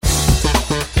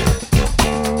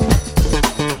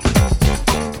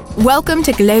Welcome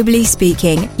to Globally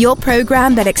Speaking, your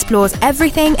program that explores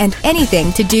everything and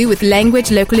anything to do with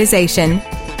language localization.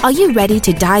 Are you ready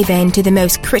to dive into the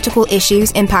most critical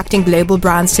issues impacting global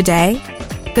brands today?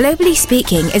 Globally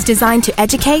Speaking is designed to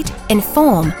educate,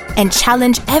 inform, and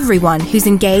challenge everyone who's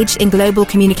engaged in global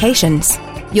communications.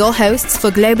 Your hosts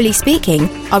for Globally Speaking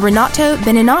are Renato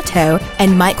Beninato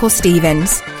and Michael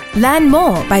Stevens. Learn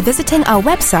more by visiting our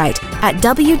website at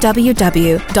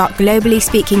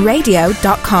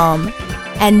www.globallyspeakingradio.com.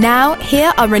 And now,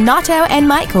 here are Renato and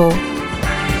Michael.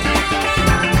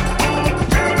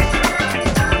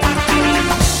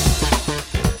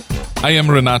 I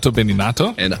am Renato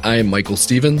Beninato. And I am Michael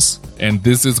Stevens. And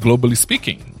this is Globally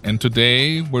Speaking. And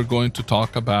today we're going to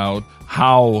talk about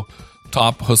how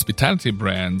top hospitality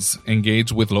brands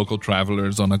engage with local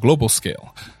travelers on a global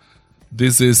scale.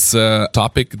 This is a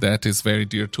topic that is very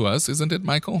dear to us, isn't it,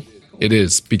 Michael? It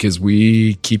is, because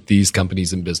we keep these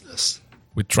companies in business.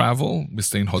 We travel, we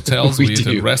stay in hotels, we eat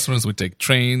in restaurants, we take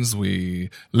trains, we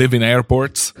live in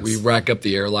airports. We rack up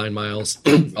the airline miles,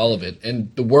 all of it.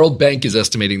 And the World Bank is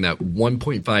estimating that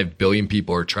 1.5 billion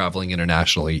people are traveling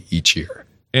internationally each year.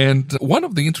 And one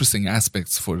of the interesting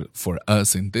aspects for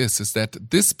us in this is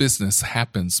that this business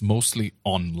happens mostly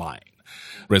online.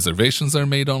 Reservations are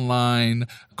made online,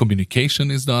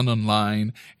 communication is done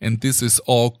online, and this is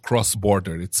all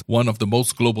cross-border. It's one of the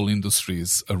most global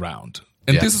industries around.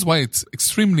 And this is why it's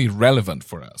extremely relevant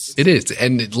for us. It is.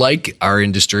 And like our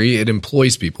industry, it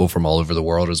employs people from all over the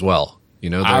world as well. You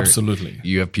know, absolutely.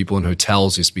 You have people in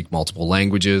hotels who speak multiple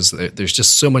languages. There's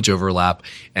just so much overlap.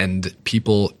 And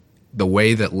people, the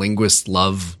way that linguists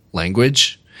love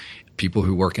language, people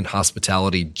who work in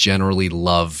hospitality generally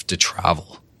love to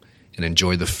travel and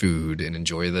enjoy the food and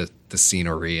enjoy the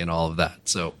scenery and all of that.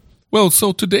 So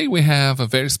today we have a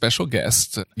very special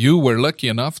guest. You were lucky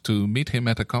enough to meet him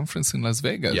at a conference in Las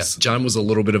Vegas. Yes, John was a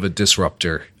little bit of a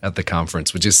disruptor at the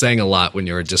conference, which is saying a lot when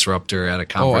you're a disruptor at a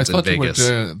conference in Vegas.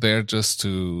 You were there just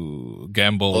to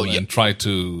gamble and try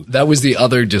to... That was the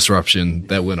other disruption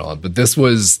that went on, but this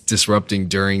was disrupting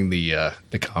during the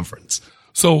conference.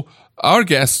 So our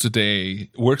guest today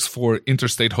works for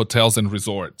Interstate Hotels and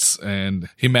Resorts, and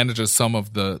he manages some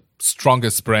of the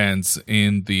strongest brands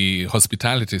in the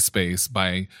hospitality space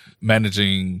by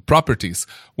managing properties.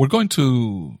 We're going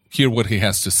to hear what he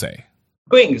has to say.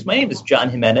 Greetings. My name is John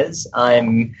Jimenez.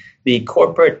 I'm the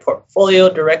Corporate Portfolio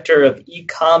Director of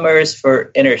E-commerce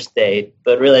for Interstate,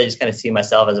 but really I just kind of see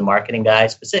myself as a marketing guy,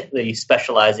 specifically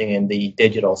specializing in the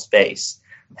digital space.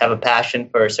 Have a passion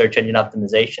for search engine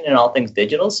optimization and all things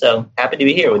digital, so happy to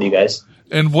be here with you guys.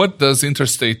 And what does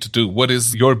Interstate do? What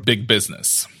is your big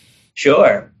business?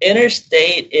 Sure.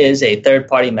 Interstate is a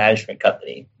third-party management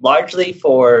company. Largely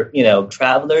for,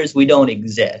 travelers, we don't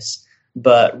exist.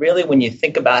 But really, when you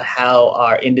think about how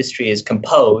our industry is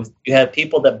composed, you have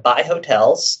people that buy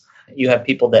hotels, you have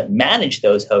people that manage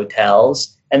those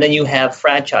hotels, and then you have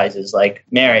franchises like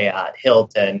Marriott,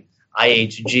 Hilton,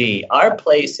 IHG. Our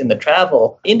place in the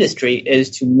travel industry is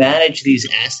to manage these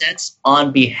assets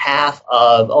on behalf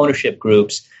of ownership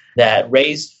groups that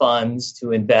raise funds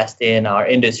to invest in our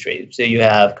industry. So you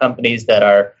have companies that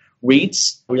are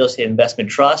REITs, real estate investment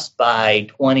trusts, buy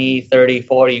 20, 30,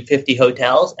 40, 50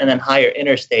 hotels, and then hire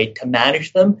Interstate to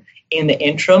manage them in the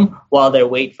interim while they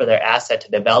wait for their asset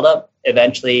to develop,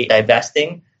 eventually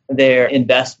divesting their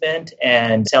investment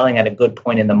and selling at a good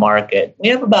point in the market. We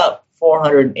have about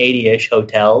 480-ish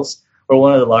hotels. We're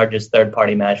one of the largest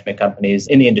third-party management companies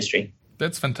in the industry.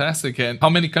 That's fantastic. And how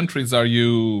many countries are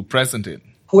you present in?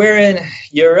 We're in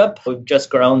Europe. We've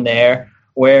just grown there.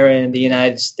 We're in the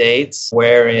United States.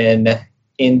 We're in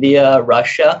India,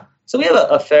 Russia. So we have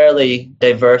a fairly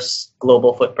diverse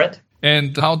global footprint.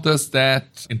 And how does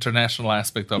that international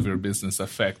aspect of your business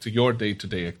affect your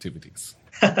day-to-day activities?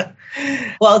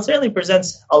 Well, it certainly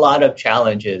presents a lot of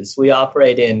challenges. We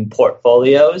operate in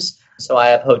portfolios. So I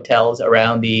have hotels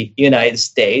around the United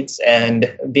States,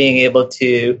 and being able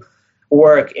to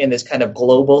work in this kind of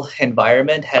global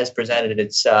environment has presented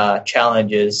its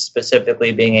challenges,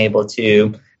 specifically being able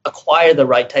to acquire the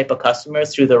right type of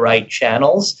customers through the right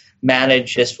channels,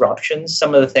 manage disruptions.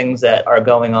 Some of the things that are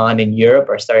going on in Europe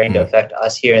are starting to affect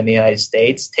us here in the United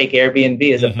States. Take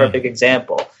Airbnb as a perfect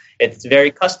example. It's very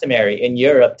customary in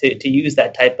Europe to use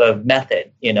that type of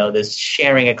method, this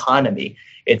sharing economy.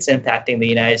 It's impacting the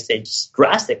United States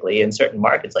drastically in certain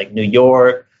markets like New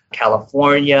York,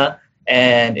 California,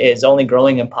 and is only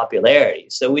growing in popularity.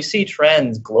 So we see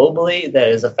trends globally that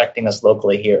is affecting us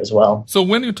locally here as well. So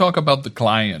when you talk about the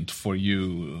client for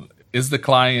you, is the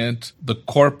client the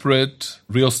corporate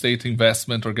real estate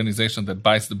investment organization that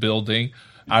buys the building?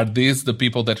 Are these the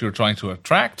people that you're trying to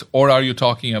attract? Or are you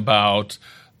talking about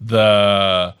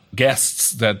the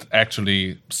guests that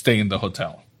actually stay in the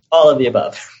hotel? All of the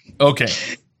above. Okay.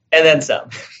 And then some.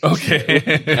 Okay.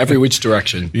 Every which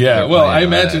direction. Yeah. Well, I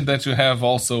imagine that you have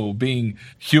also, being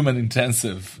human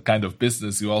intensive kind of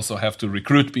business, you also have to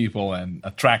recruit people and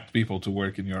attract people to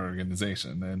work in your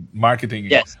organization. And marketing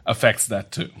affects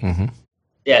that too. Mm-hmm.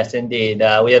 Yes, indeed.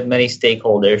 We have many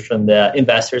stakeholders, from the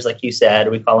investors, like you said,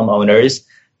 we call them owners,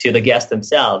 to the guests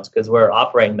themselves, because we're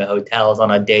operating the hotels on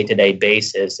a day-to-day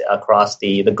basis across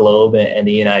the globe and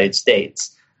the United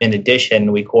States. In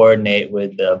addition, we coordinate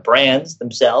with the brands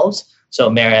themselves. So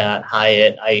Marriott,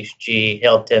 Hyatt, IHG,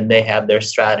 Hilton, they have their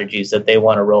strategies that they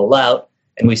want to roll out,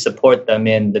 and we support them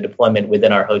in the deployment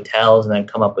within our hotels and then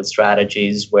come up with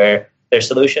strategies where their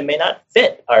solution may not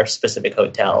fit our specific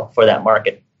hotel for that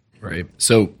market. Right.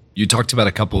 So you talked about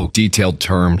a couple of detailed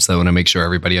terms that I want to make sure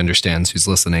everybody understands who's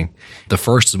listening. The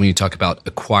first is when you talk about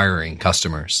acquiring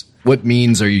customers. What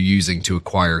means are you using to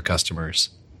acquire customers?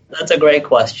 That's a great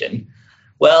question.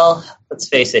 Well, let's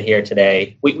face it here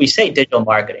today. We say digital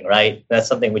marketing, right? That's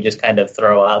something we just kind of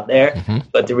throw out there. Mm-hmm.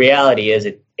 But the reality is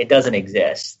it doesn't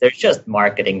exist. There's just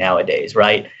marketing nowadays,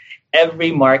 right?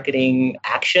 Every marketing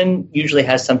action usually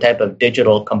has some type of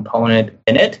digital component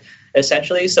in it,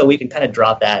 essentially. So we can kind of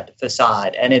drop that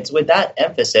facade. And it's with that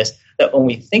emphasis that when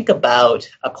we think about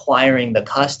acquiring the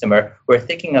customer, we're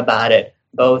thinking about it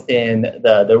both in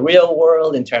the real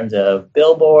world in terms of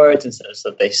billboards and so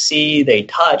that they see, they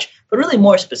touch, but really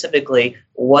more specifically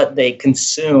what they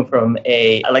consume from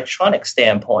a electronic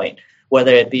standpoint,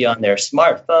 whether it be on their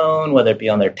smartphone, whether it be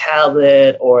on their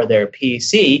tablet or their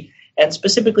PC, and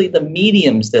specifically the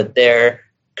mediums that they're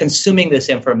consuming this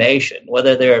information,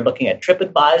 whether they're looking at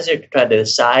TripAdvisor to try to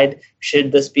decide,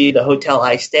 should this be the hotel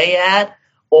I stay at,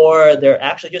 or they're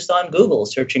actually just on Google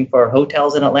searching for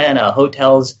hotels in Atlanta,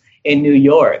 hotels in New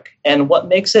York. And what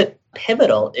makes it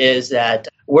pivotal is that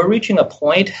we're reaching a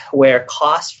point where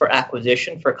cost for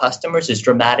acquisition for customers is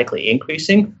dramatically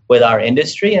increasing with our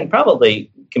industry, and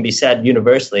probably can be said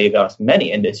universally across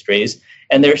many industries.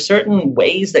 And there are certain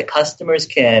ways that customers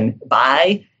can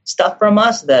buy stuff from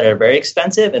us that are very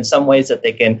expensive, and some ways that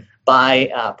they can buy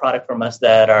product from us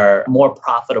that are more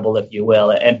profitable, if you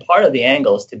will. And part of the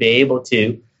angle is to be able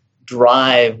to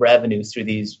drive revenues through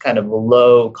these kind of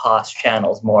low-cost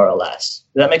channels, more or less.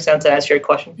 Does that make sense to answer your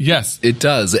question? Yes, it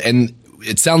does. And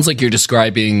it sounds like you're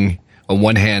describing, on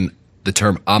one hand, the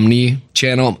term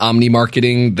omni-channel,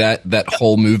 omni-marketing, that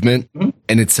whole movement. Mm-hmm.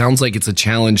 And it sounds like it's a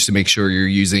challenge to make sure you're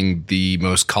using the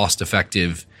most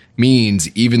cost-effective means,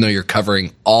 even though you're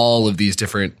covering all of these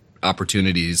different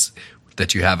opportunities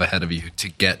that you have ahead of you to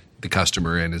get the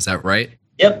customer in. Is that right?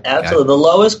 Yep, absolutely. The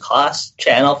lowest cost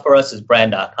channel for us is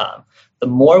brand.com. The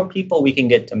more people we can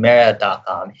get to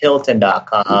Marriott.com,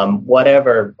 Hilton.com,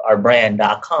 whatever our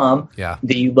brand.com,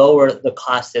 the lower the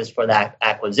cost is for that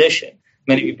acquisition.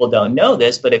 Many people don't know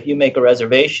this, but if you make a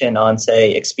reservation on,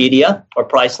 say, Expedia or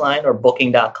Priceline or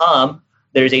Booking.com,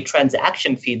 there's a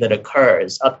transaction fee that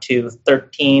occurs up to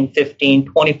 13, 15,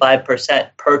 25%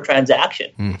 per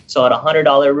transaction. So at a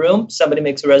 $100 room, somebody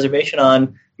makes a reservation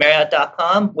on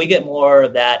Marriott.com, we get more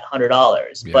of that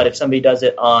 $100. Yeah. But if somebody does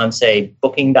it on, say,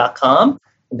 Booking.com,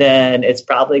 then it's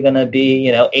probably going to be,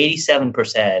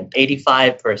 87%,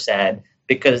 85%,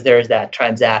 because there's that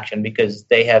transaction, because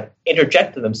they have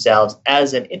interjected themselves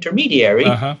as an intermediary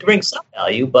to bring some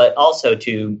value, but also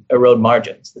to erode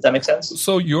margins. Does that make sense?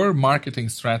 So your marketing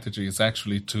strategy is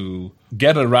actually to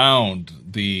get around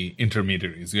the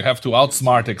intermediaries. You have to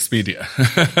outsmart Expedia.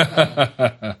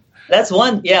 That's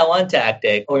one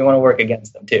tactic. We want to work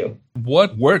against them too.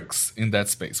 What works in that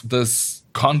space? Does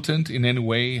content in any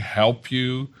way help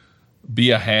you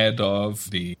be ahead of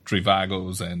the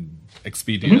Trivagos and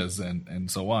Expedias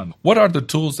and so on? What are the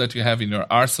tools that you have in your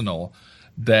arsenal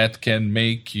that can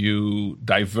make you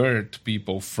divert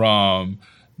people from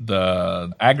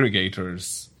the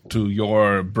aggregators to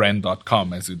your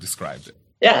brand.com, as you described it?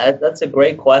 Yeah, that's a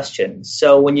great question.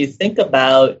 So when you think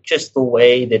about just the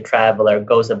way the traveler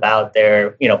goes about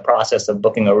their, process of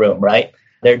booking a room, right?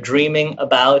 They're dreaming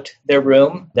about their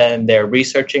room, then they're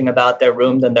researching about their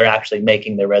room, then they're actually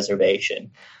making their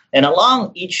reservation. And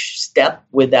along each step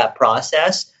with that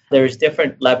process, there's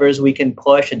different levers we can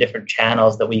push and different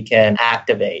channels that we can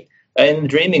activate. In the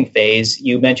dreaming phase,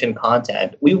 you mentioned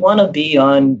content. We want to be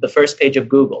on the first page of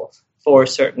Google for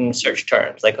certain search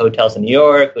terms like hotels in New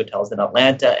York, hotels in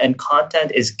Atlanta, and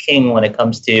content is king when it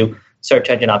comes to search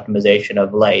engine optimization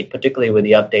of late, particularly with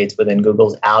the updates within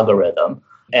Google's algorithm.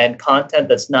 And content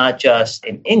that's not just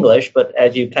in English, but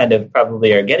as you kind of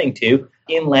probably are getting to,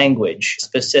 in language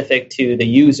specific to the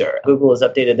user. Google has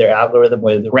updated their algorithm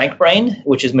with RankBrain,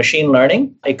 which is machine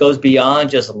learning. It goes beyond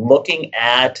just looking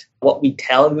at what we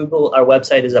tell Google our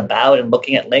website is about and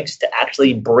looking at links to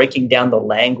actually breaking down the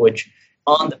language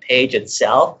on the page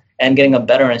itself and getting a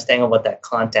better understanding of what that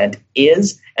content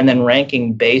is, and then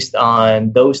ranking based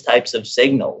on those types of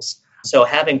signals. So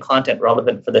having content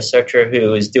relevant for the searcher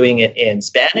who is doing it in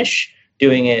Spanish,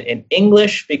 doing it in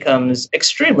English becomes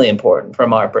extremely important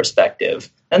from our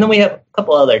perspective. And then we have a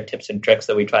couple other tips and tricks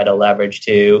that we try to leverage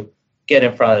to get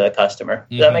in front of the customer.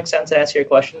 Does that make sense to answer your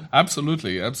question?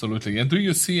 Absolutely, absolutely. And do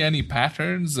you see any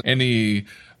patterns, any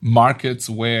markets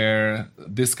where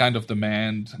this kind of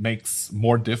demand makes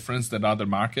more difference than other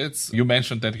markets? You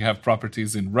mentioned that you have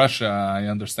properties in Russia. I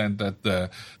understand that the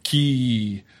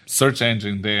key search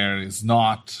engine there is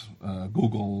not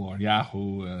Google or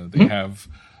Yahoo. They have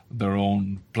their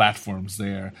own platforms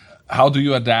there. How do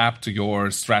you adapt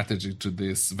your strategy to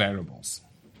these variables?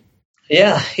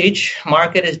 Yeah, each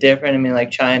market is different. I mean,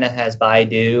 like China has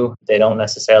Baidu. They don't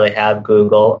necessarily have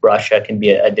Google. Russia can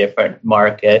be a different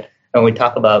market. When we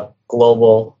talk about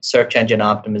global search engine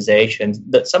optimization,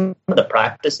 that some of the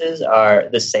practices are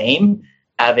the same,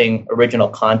 having original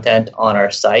content on our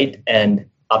site and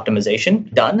optimization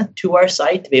done to our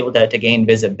site to be able to gain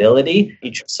visibility.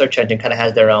 Each search engine kind of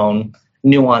has their own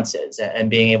nuances and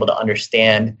being able to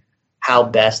understand how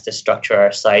best to structure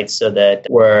our site so that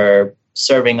we're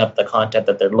serving up the content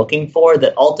that they're looking for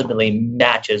that ultimately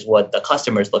matches what the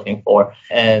customer is looking for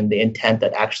and the intent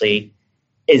that actually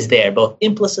is there, both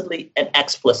implicitly and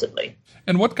explicitly.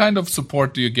 And what kind of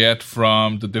support do you get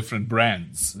from the different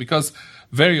brands? Because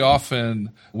very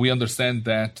often we understand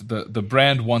that the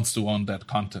brand wants to own that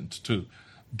content too.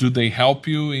 Do they help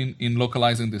you in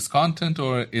localizing this content,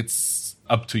 or it's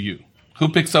up to you? Who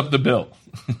picks up the bill?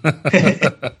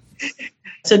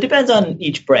 So it depends on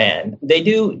each brand. They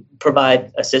do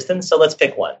provide assistance. So let's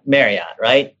pick one, Marriott,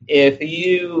 right? If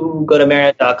you go to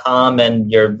Marriott.com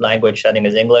and your language setting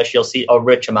is English, you'll see a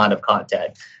rich amount of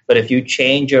content. But if you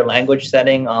change your language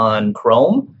setting on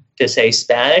Chrome to say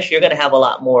Spanish, you're going to have a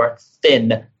lot more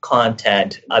thin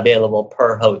content available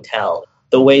per hotel.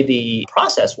 The way the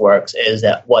process works is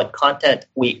that what content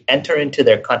we enter into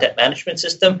their content management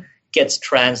system gets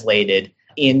translated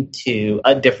into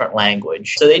a different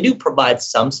language. So they do provide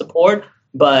some support,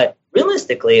 but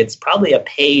realistically, it's probably a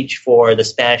page for the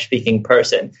Spanish-speaking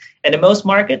person. And in most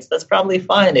markets, that's probably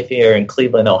fine if you're in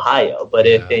Cleveland, Ohio. But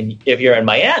if you're in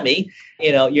Miami,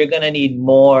 you're going to need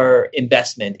more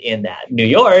investment in that. New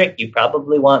York, you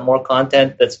probably want more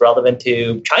content that's relevant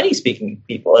to Chinese-speaking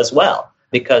people as well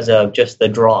because of just the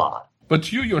draw.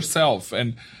 But you yourself,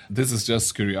 and this is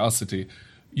just curiosity,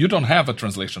 you don't have a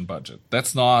translation budget.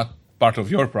 That's not part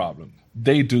of your problem.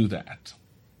 They do that.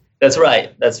 That's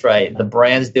right. The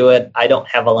brands do it. I don't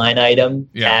have a line item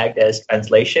tagged as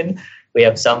translation. We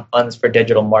have some funds for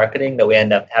digital marketing that we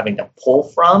end up having to pull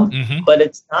from, but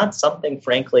it's not something,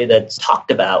 frankly, that's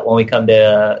talked about when we come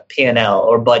to P&L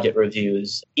or budget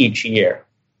reviews each year.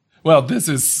 Well, this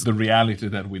is the reality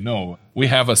that we know. We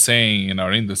have a saying in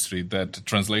our industry that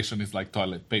translation is like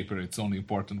toilet paper. It's only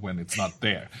important when it's not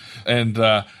there. And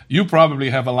you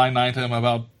probably have a line item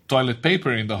about toilet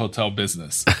paper in the hotel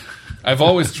business. I've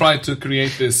always tried to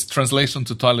create this translation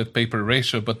to toilet paper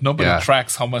ratio, but nobody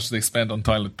tracks how much they spend on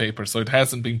toilet paper, so it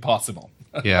hasn't been possible.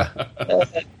 Yeah.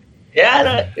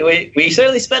 We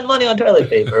certainly spend money on toilet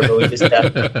paper, but we just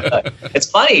have it's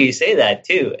funny you say that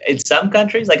too. In some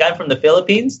countries, like I'm from the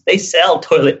Philippines, they sell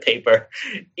toilet paper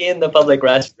in the public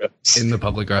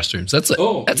restrooms.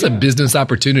 That's a business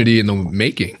opportunity in the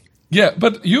making. Yeah,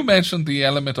 but you mentioned the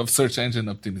element of search engine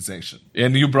optimization,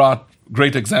 and you brought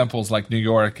great examples like New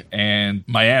York and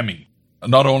Miami,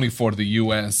 not only for the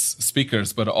U.S.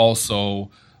 speakers, but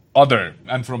also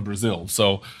I'm from Brazil,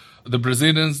 so the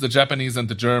Brazilians, the Japanese, and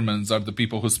the Germans are the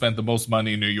people who spend the most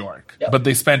money in New York, but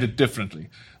they spend it differently.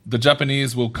 The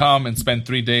Japanese will come and spend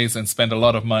 3 days and spend a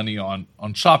lot of money on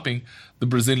shopping. The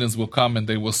Brazilians will come and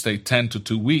they will stay 10 to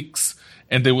 2 weeks,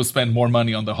 and they will spend more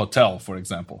money on the hotel, for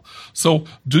example. So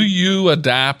do you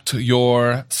adapt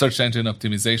your search engine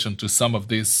optimization to some of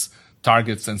these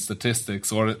targets and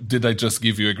statistics, or did I just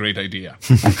give you a great idea?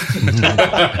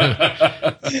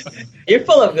 You're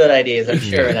full of good ideas, I'm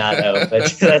sure, Nato,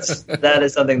 but that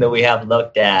is something that we have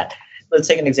looked at. Let's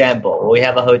take an example. We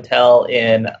have a hotel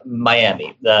in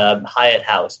Miami, the Hyatt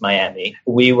House, Miami.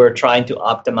 We were trying to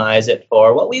optimize it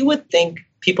for what we would think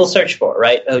people search for,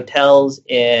 right? Hotels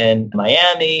in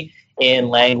Miami in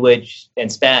language in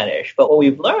Spanish. But what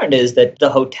we've learned is that the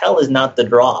hotel is not the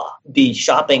draw. The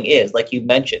shopping is, like you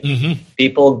mentioned. Mm-hmm.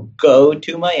 People go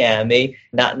to Miami,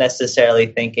 not necessarily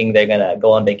thinking they're going to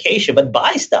go on vacation, but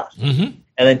buy stuff and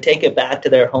then take it back to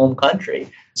their home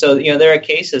country. So, there are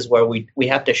cases where we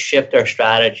have to shift our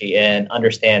strategy and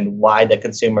understand why the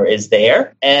consumer is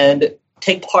there and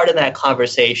take part in that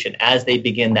conversation as they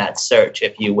begin that search,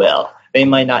 if you will. They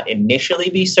might not initially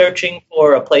be searching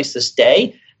for a place to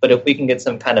stay, but if we can get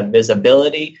some kind of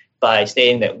visibility by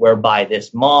stating that we're by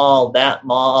this mall, that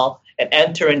mall, and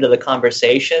enter into the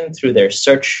conversation through their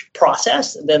search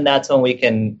process, then that's when we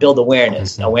can build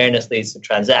awareness. Mm-hmm. Awareness leads to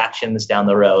transactions down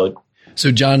the road.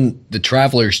 So, John, the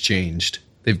travelers changed.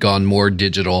 They've gone more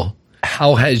digital.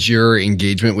 How has your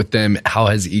engagement with them, how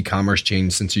has e-commerce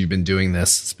changed since you've been doing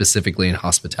this specifically in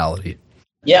hospitality?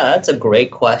 Yeah, that's a great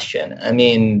question. I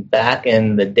mean, back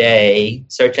in the day,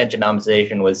 search engine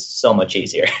optimization was so much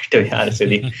easier, to be honest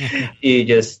with you. You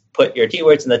just put your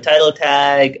keywords in the title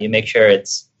tag, you make sure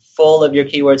it's full of your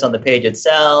keywords on the page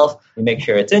itself, you make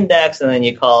sure it's indexed, and then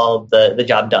you call the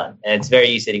job done. And it's very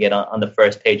easy to get on the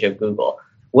first page of Google.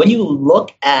 When you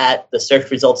look at the search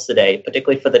results today,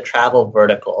 particularly for the travel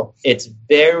vertical, it's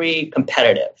very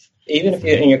competitive. Even if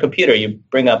you're in your computer, you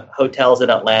bring up hotels in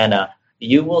Atlanta,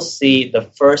 you will see the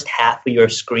first half of your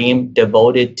screen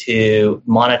devoted to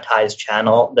monetized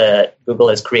channel that Google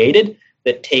has created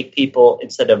that take people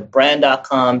instead of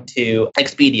brand.com to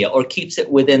Expedia or keeps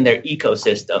it within their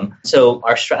ecosystem. So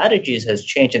our strategies has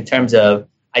changed in terms of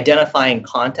identifying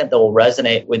content that will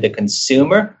resonate with the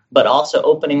consumer, but also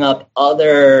opening up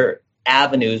other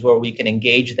avenues where we can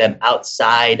engage them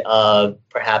outside of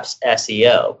perhaps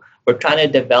SEO. We're trying to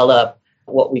develop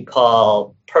what we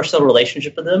call personal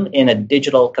relationship with them in a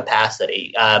digital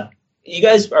capacity. You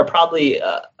guys are probably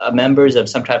members of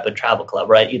some type of travel club,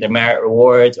 right? Either Marriott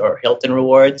Rewards or Hilton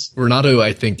Rewards. Renato,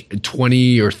 I think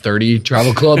 20 or 30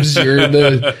 travel clubs you're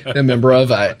the member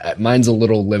of. Mine's a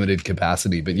little limited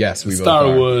capacity, but yes, we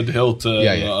Starwood,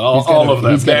 Hilton, all of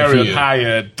them. Marriott,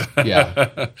 Hyatt,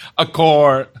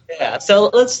 Accor. Yeah, so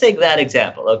let's take that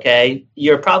example, okay?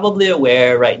 You're probably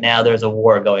aware right now there's a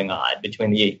war going on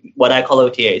between what I call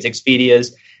OTAs,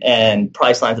 Expedias, and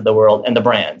Pricelines of the world, and the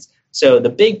brands. So the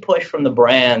big push from the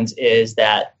brands is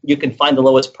that you can find the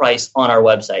lowest price on our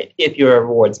website if you're a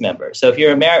rewards member. So if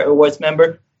you're a Marriott Rewards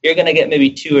member, you're going to get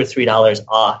maybe $2 or $3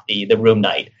 off the room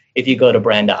night if you go to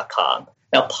brand.com.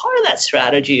 Now, part of that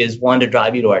strategy is one, to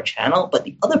drive you to our channel, but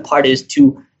the other part is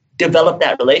to develop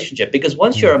that relationship, because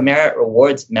once you're a Marriott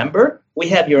Rewards member, we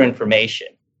have your information.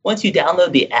 Once you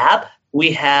download the app,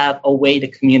 we have a way to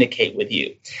communicate with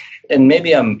you. And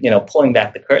maybe I'm pulling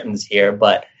back the curtains here,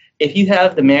 but if you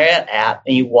have the Marriott app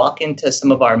and you walk into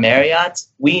some of our Marriotts,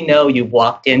 we know you've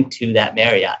walked into that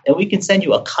Marriott. And we can send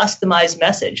you a customized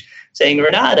message saying,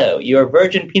 Renato, your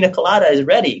Virgin Pina Colada is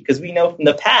ready, because we know from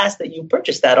the past that you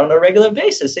purchased that on a regular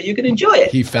basis so you can enjoy it.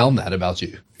 He found that about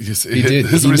you. He did.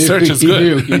 His research is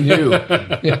good. He knew.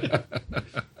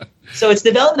 So it's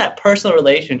developing that personal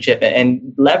relationship and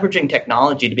leveraging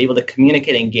technology to be able to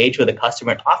communicate and engage with the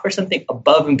customer and offer something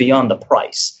above and beyond the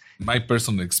price. My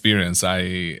personal experience,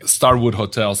 Starwood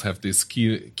hotels have this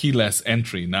keyless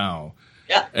entry now.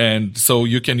 Yeah. And so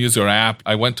you can use your app.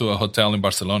 I went to a hotel in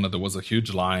Barcelona. There was a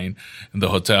huge line in the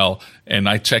hotel, and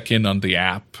I check in on the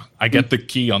app. I get the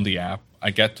key on the app. I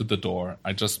get to the door.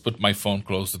 I just put my phone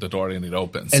close to the door and it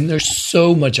opens. And there's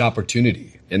so much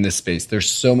opportunity in this space. There's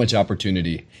so much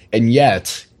opportunity. And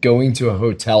yet, going to a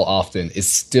hotel often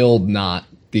is still not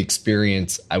the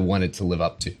experience I wanted to live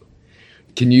up to.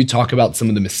 Can you talk about some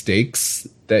of the mistakes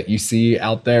that you see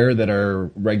out there that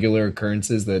are regular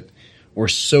occurrences that we're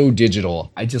so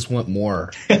digital? I just want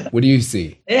more. What do you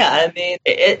see? Yeah, I mean,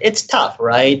 it's tough,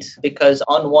 right? Because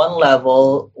on one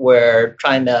level, we're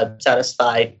trying to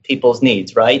satisfy people's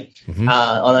needs, right? Mm-hmm.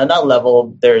 On another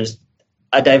level, there's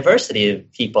a diversity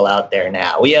of people out there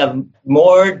now. We have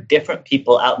more different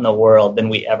people out in the world than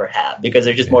we ever have, because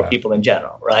there's just more people in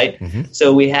general, right? Mm-hmm.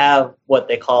 So we have what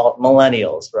they call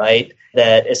millennials, right?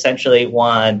 That essentially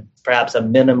want perhaps a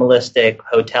minimalistic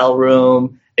hotel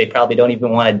room. They probably don't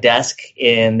even want a desk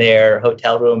in their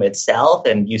hotel room itself.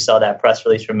 And you saw that press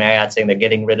release from Marriott saying they're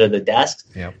getting rid of the desks.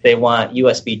 Yep. They want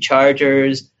USB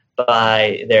chargers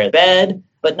by their bed.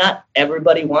 But not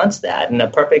everybody wants that. And a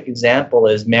perfect example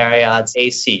is Marriott's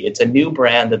AC. It's a new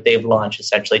brand that they've launched,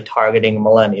 essentially targeting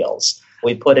millennials.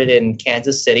 We put it in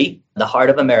Kansas City, the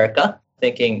heart of America,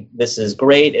 thinking this is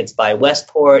great. It's by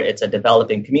Westport. It's a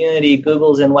developing community.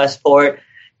 Google's in Westport.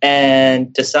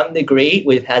 And to some degree,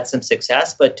 we've had some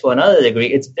success, but to another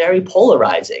degree, it's very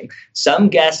polarizing. Some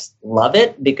guests love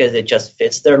it because it just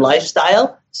fits their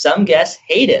lifestyle. Some guests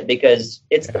hate it because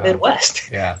it's the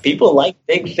Midwest. Yeah. People like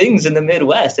big things in the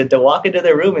Midwest. And to walk into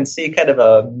their room and see kind of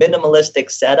a minimalistic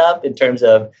setup in terms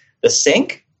of the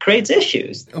sink creates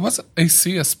issues. Was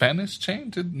AC a Spanish chain?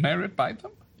 Did Marriott buy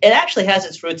them? It actually has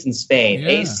its roots in Spain. Yeah.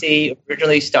 AC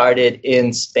originally started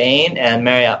in Spain, and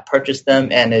Marriott purchased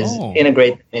them and is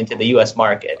integrated into the U.S.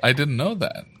 market. I didn't know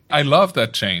that. I love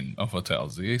that chain of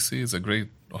hotels. The AC is a great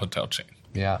hotel chain.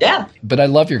 Yeah. But I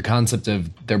love your concept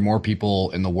of there are more people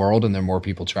in the world and there are more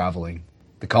people traveling.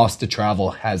 The cost to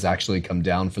travel has actually come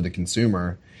down for the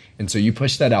consumer. And so you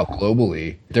push that out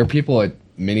globally. There are people at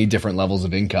many different levels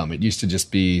of income. It used to just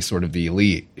be sort of the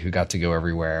elite who got to go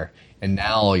everywhere. And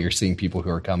now you're seeing people who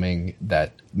are coming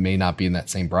that may not be in that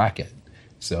same bracket.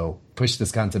 So push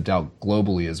this concept out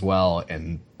globally as well.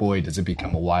 And boy, does it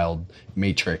become a wild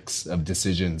matrix of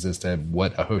decisions as to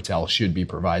what a hotel should be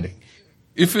providing.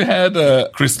 If you had a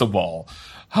crystal ball,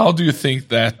 how do you think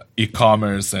that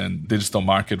e-commerce and digital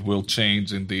market will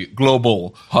change in the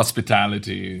global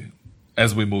hospitality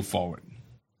as we move forward?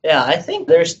 Yeah, I think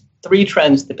there's 3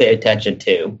 trends to pay attention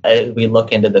to as we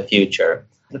look into the future.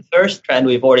 The first trend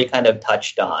we've already kind of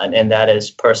touched on, and that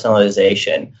is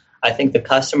personalization. I think the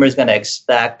customer is going to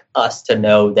expect us to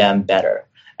know them better,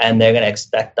 and they're going to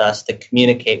expect us to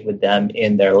communicate with them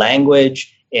in their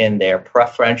language, in their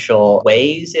preferential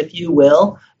ways, if you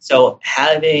will. So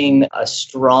having a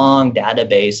strong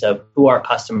database of who our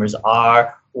customers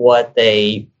are, what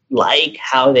they like,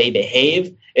 how they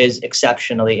behave is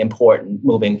exceptionally important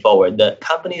moving forward. The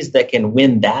companies that can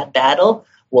win that battle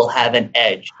will have an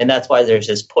edge. And that's why there's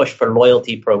this push for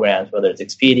loyalty programs, whether it's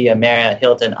Expedia, Marriott,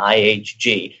 Hilton,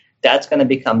 IHG. That's going to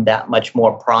become that much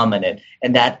more prominent.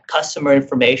 And that customer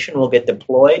information will get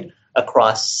deployed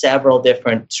across several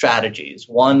different strategies.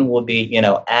 One will be,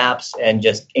 apps and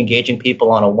just engaging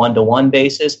people on a one-to-one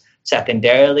basis.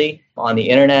 Secondarily, on the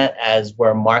internet, as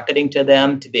we're marketing to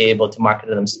them, to be able to market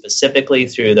to them specifically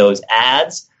through those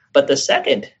ads. But the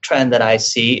second trend that I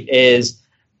see is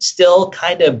still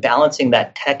kind of balancing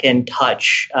that tech and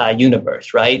touch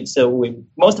universe, right? So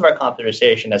most of our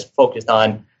conversation has focused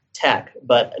on tech,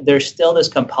 but there's still this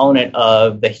component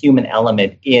of the human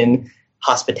element in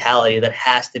hospitality that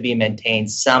has to be maintained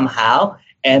somehow,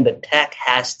 and the tech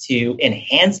has to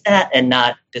enhance that and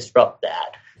not disrupt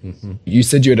that. Mm-hmm. You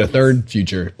said you had a third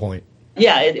future point.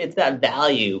 Yeah, it's that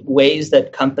value, ways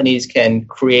that companies can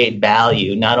create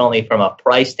value, not only from a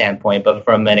price standpoint, but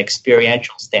from an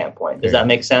experiential standpoint. Does that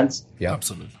make sense? Yeah,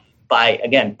 absolutely. By,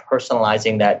 again,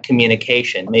 personalizing that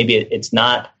communication. Maybe it's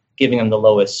not giving them the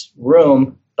lowest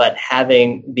room, but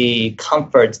having the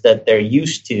comforts that they're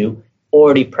used to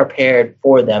already prepared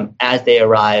for them as they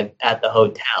arrive at the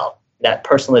hotel. That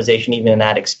personalization, even in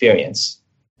that experience.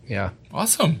 Yeah.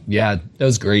 Awesome. Yeah, that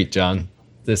was great, John.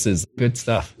 This is good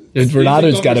stuff.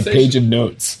 Renato's got a page of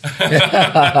notes.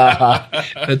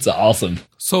 That's awesome.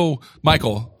 So,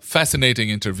 Michael, fascinating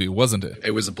interview, wasn't it?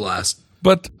 It was a blast.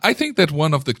 But I think that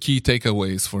one of the key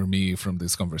takeaways for me from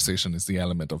this conversation is the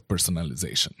element of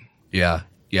personalization. Yeah,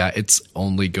 it's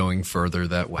only going further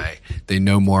that way. They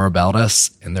know more about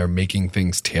us, and they're making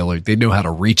things tailored. They know how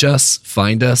to reach us,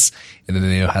 find us, and then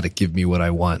they know how to give me what I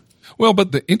want. Well,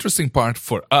 but the interesting part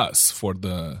for us, for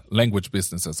the language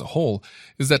business as a whole,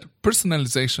 is that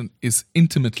personalization is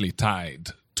intimately tied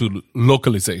to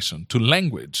localization, to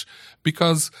language,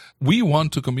 because we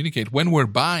want to communicate when we're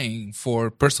buying for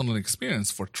personal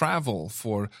experience, for travel,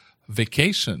 for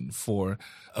vacation, for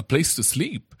a place to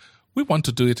sleep. We want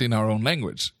to do it in our own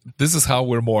language. This is how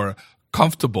we're more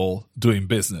comfortable doing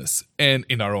business, and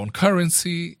in our own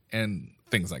currency and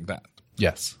things like that.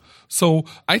 Yes. So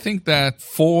I think that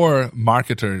for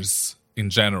marketers in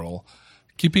general,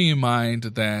 keeping in mind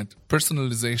that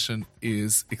personalization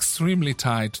is extremely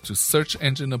tied to search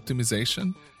engine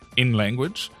optimization in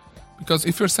language, because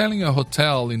if you're selling a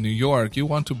hotel in New York, you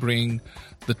want to bring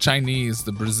the Chinese,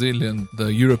 the Brazilian,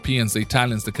 the Europeans, the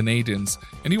Italians, the Canadians,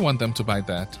 and you want them to buy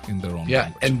that in their own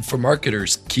language. And for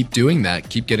marketers, keep doing that.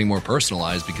 Keep getting more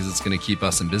personalized, because it's going to keep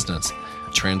us in business.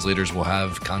 Translators will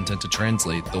have content to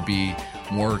translate. There'll be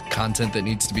more content that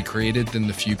needs to be created than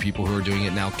the few people who are doing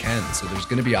it now can. So there's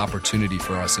going to be opportunity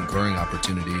for us, and growing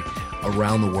opportunity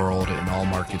around the world in all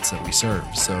markets that we serve.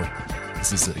 So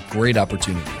this is a great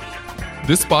opportunity.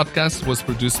 This podcast was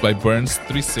produced by Burns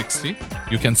 360.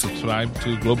 You can subscribe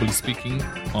to Globally Speaking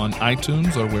on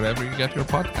iTunes or wherever you get your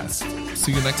podcasts.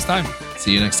 See you next time.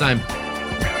 See you next time.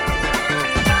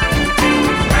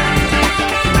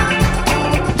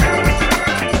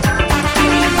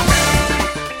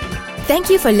 Thank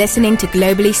you for listening to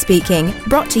Globally Speaking,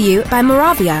 brought to you by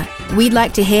Moravia. We'd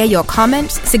like to hear your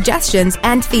comments, suggestions,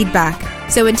 and feedback.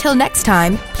 So until next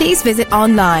time, please visit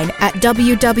online at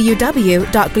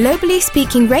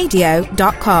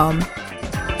www.globallyspeakingradio.com.